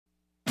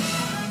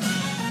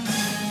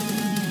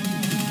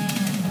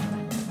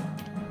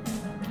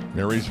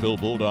Marysville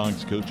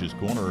Bulldogs Coach's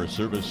Corner, a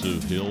service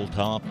of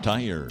Hilltop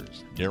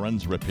Tires,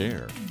 Darren's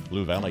Repair,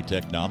 Blue Valley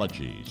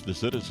Technologies, the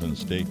Citizens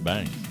State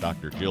Bank,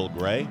 Dr. Jill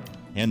Gray,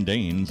 and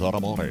Dane's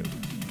Automotive.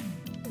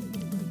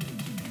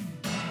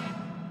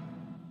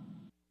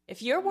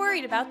 If you're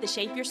worried about the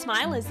shape your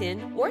smile is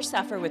in or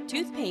suffer with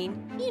tooth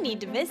pain, you need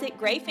to visit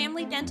Gray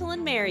Family Dental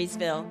in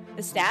Marysville.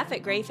 The staff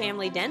at Gray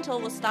Family Dental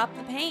will stop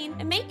the pain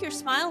and make your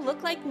smile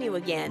look like new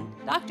again.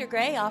 Dr.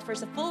 Gray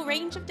offers a full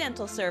range of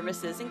dental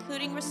services,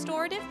 including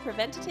restorative,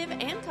 preventative,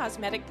 and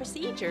cosmetic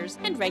procedures,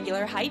 and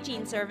regular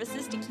hygiene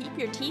services to keep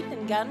your teeth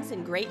and gums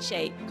in great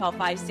shape. Call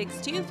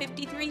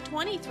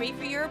 562-5323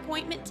 for your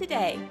appointment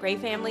today. Gray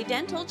Family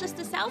Dental, just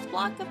a south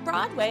block of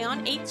Broadway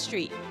on 8th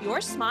Street. Your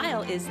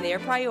smile is their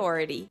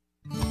priority.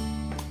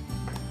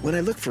 When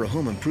I looked for a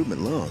home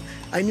improvement loan,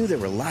 I knew there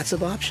were lots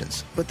of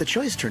options, but the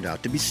choice turned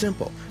out to be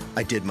simple.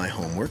 I did my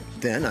homework,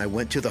 then I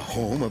went to the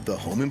home of the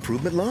home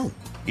improvement loan.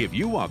 If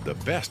you want the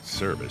best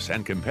service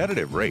and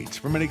competitive rates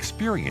from an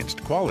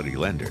experienced quality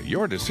lender,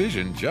 your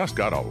decision just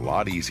got a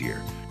lot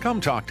easier. Come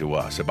talk to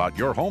us about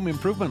your home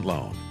improvement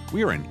loan.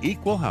 We are an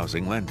equal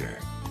housing lender.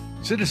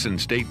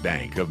 Citizens State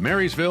Bank of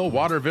Marysville,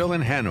 Waterville,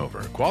 and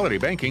Hanover. Quality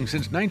banking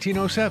since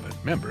 1907.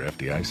 Member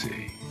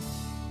FDIC.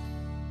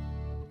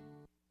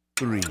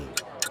 3,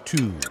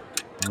 2,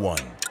 1.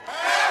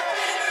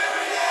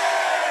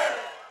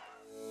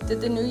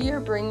 Did the new year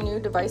bring new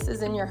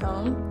devices in your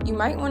home? You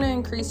might want to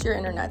increase your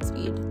internet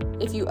speed.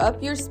 If you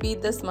up your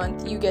speed this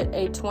month, you get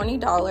a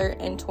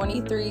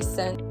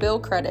 $20.23 bill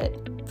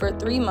credit for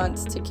 3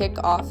 months to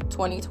kick off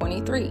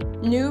 2023.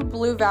 New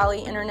Blue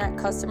Valley Internet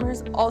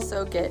customers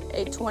also get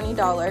a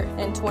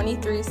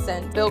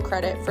 $20.23 bill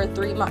credit for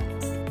 3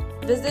 months.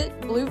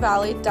 Visit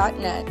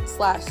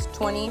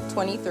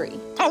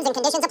bluevalley.net/2023. Terms and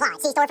conditions apply.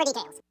 See store for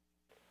details.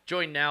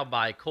 Joined now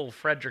by Cole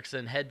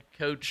Fredrickson, head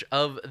coach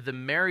of the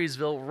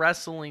Marysville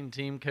wrestling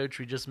team. Coach,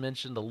 we just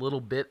mentioned a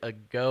little bit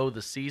ago,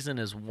 the season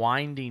is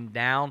winding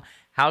down.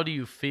 How do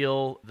you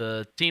feel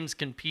the teams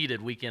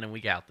competed week in and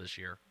week out this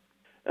year?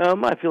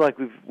 I feel like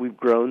we've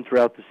grown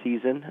throughout the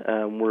season.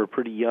 We're a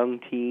pretty young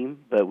team,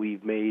 but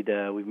we've made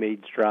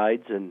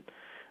strides, and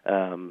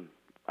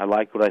I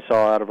like what I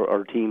saw out of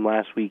our team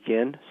last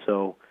weekend.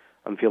 So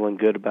I'm feeling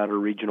good about our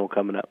regional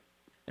coming up.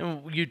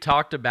 And you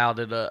talked about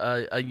it,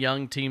 a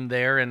young team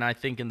there, and I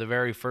think in the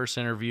very first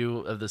interview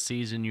of the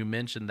season you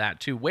mentioned that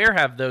too. Where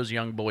have those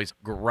young boys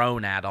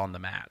grown at on the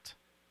mat?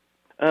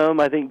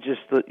 I think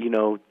just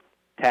the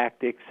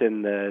tactics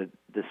and the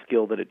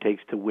skill that it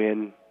takes to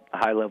win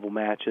high-level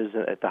matches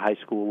at the high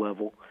school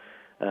level.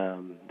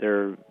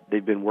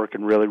 They've been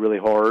working really, really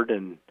hard,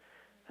 and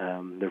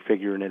they're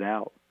figuring it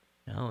out.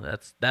 Oh,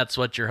 that's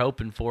what you're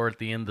hoping for at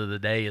the end of the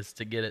day, is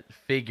to get it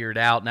figured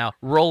out. Now,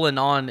 rolling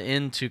on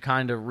into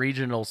kind of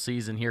regional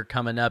season here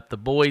coming up, the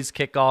boys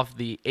kick off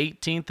the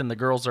 18th and the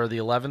girls are the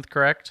 11th,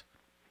 correct?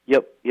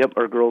 Yep.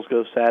 Our girls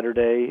go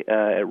Saturday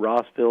at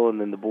Rossville, and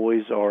then the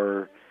boys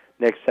are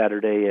next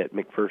Saturday at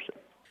McPherson.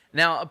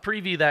 Now,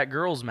 preview that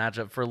girls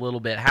matchup for a little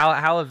bit.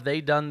 How have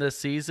they done this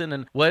season,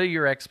 and what are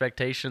your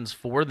expectations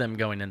for them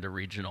going into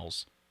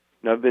regionals?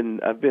 I've been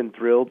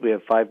thrilled. We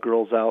have 5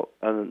 girls out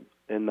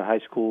in the high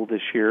school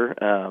this year.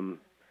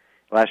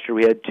 Last year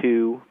we had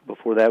 2.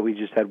 Before that we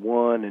just had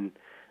 1, and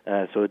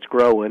so it's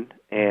growing.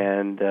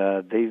 And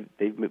they've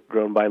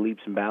grown by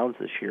leaps and bounds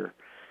this year.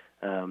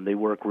 They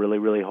work really,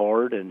 really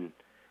hard, and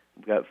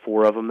we've got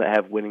 4 of them that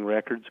have winning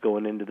records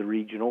going into the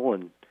regional,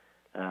 and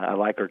I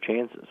like our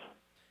chances.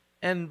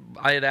 And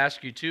I had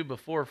asked you, too,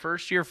 before,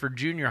 first year for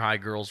junior high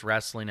girls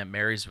wrestling at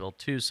Marysville,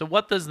 too. So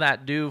what does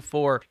that do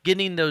for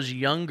getting those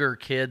younger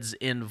kids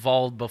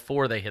involved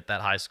before they hit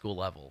that high school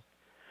level?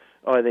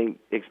 Oh, I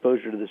think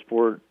exposure to the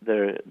sport,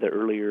 the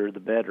earlier the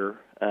better.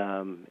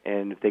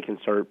 And if they can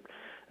start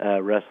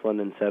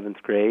wrestling in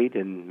 7th grade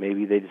and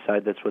maybe they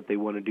decide that's what they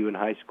want to do in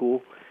high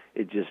school,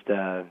 it just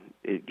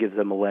it gives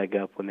them a leg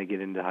up when they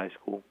get into high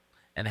school.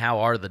 And how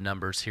are the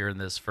numbers here in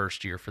this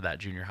first year for that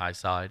junior high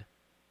side?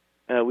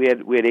 We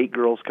had 8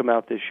 girls come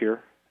out this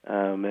year,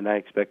 and I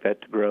expect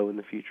that to grow in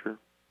the future.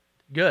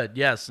 Good.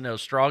 Yes. No,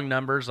 strong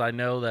numbers. I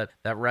know that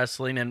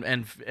wrestling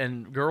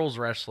and girls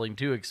wrestling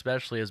too,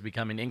 especially, is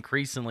becoming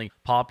increasingly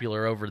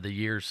popular over the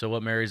years. So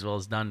what Marysville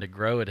has done to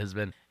grow it has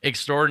been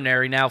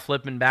extraordinary. Now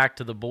flipping back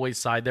to the boys'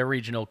 side, their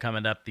regional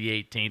coming up the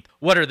 18th.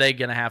 What are they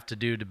going to have to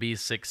do to be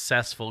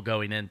successful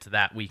going into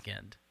that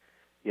weekend?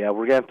 Yeah,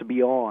 we're going to have to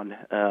be on.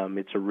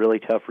 It's a really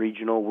tough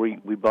regional.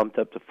 We bumped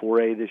up to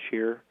 4A this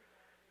year.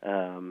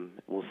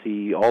 We'll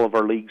see all of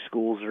our league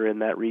schools are in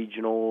that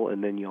regional,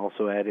 and then you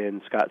also add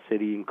in Scott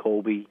City and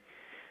Colby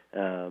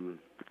and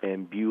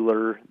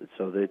Buhler,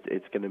 so that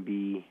it's going to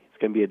be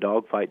a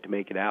dogfight to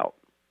make it out.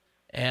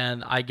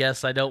 And I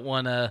guess I don't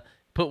want to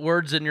put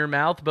words in your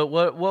mouth, but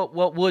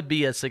what would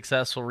be a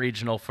successful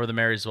regional for the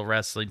Marysville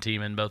wrestling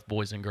team in both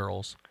boys and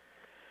girls?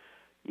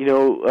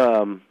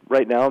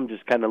 Right now I'm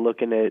just kind of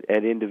looking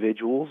at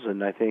individuals,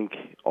 and I think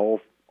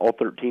all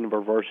 13 of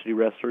our varsity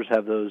wrestlers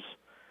have those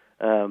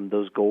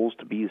goals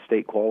to be a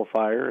state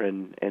qualifier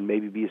and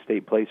maybe be a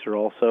state placer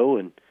also.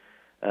 And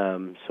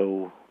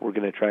So we're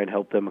going to try and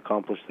help them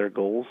accomplish their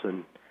goals,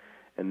 and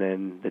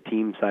then the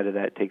team side of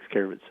that takes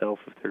care of itself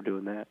if they're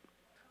doing that.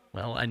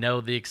 Well, I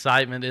know the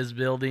excitement is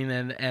building,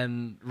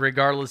 and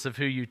regardless of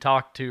who you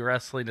talk to,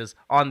 wrestling is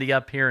on the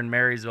up here in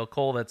Marysville.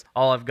 Cole, that's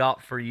all I've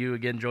got for you.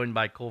 Again, joined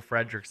by Cole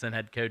Fredrickson,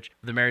 head coach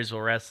of the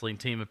Marysville wrestling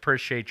team.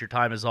 Appreciate your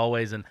time as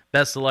always, and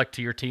best of luck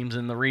to your teams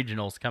in the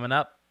regionals coming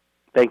up.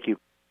 Thank you.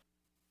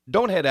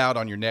 Don't head out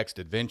on your next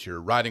adventure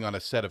riding on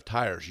a set of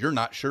tires you're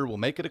not sure will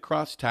make it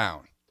across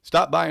town.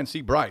 Stop by and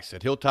see Bryce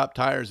at Hilltop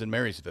Tires in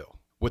Marysville.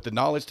 With the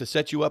knowledge to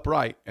set you up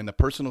right and the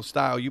personal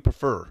style you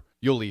prefer,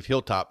 you'll leave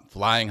Hilltop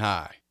flying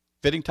high.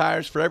 Fitting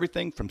tires for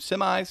everything from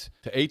semis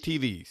to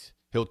ATVs.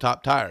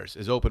 Hilltop Tires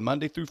is open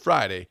Monday through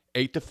Friday,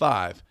 8 to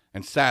 5,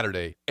 and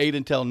Saturday, 8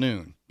 until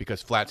noon,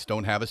 because flats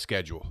don't have a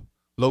schedule.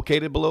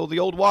 Located below the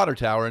old water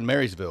tower in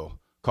Marysville,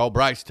 call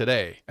Bryce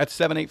today at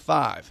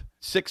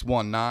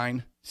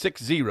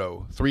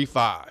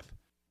 785-619-6035.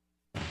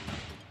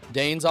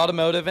 Dane's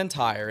Automotive and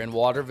Tire in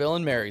Waterville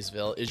and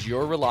Marysville is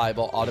your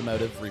reliable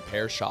automotive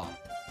repair shop.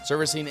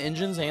 Servicing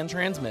engines and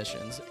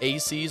transmissions,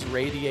 ACs,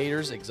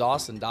 radiators,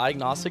 exhausts, and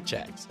diagnostic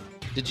checks.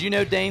 Did you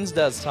know Dane's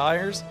does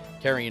tires?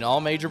 Carrying all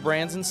major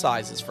brands and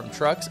sizes from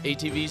trucks,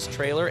 ATVs,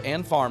 trailer,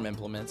 and farm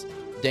implements,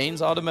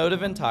 Dane's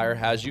Automotive and Tire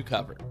has you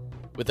covered.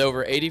 With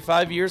over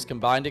 85 years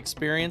combined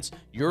experience,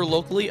 your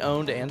locally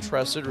owned and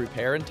trusted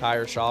repair and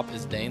tire shop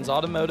is Dane's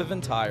Automotive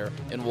and Tire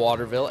in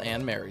Waterville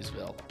and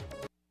Marysville.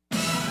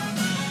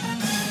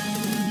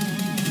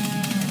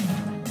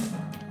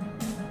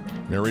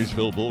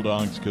 Marysville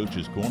Bulldogs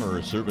Coach's Corner,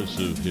 a service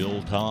of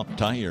Hilltop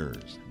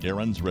Tires,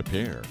 Darren's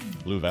Repair,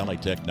 Blue Valley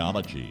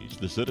Technologies,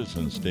 the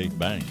Citizens State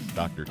Bank,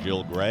 Dr.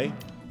 Jill Gray,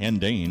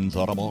 and Dane's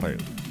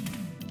Automotive.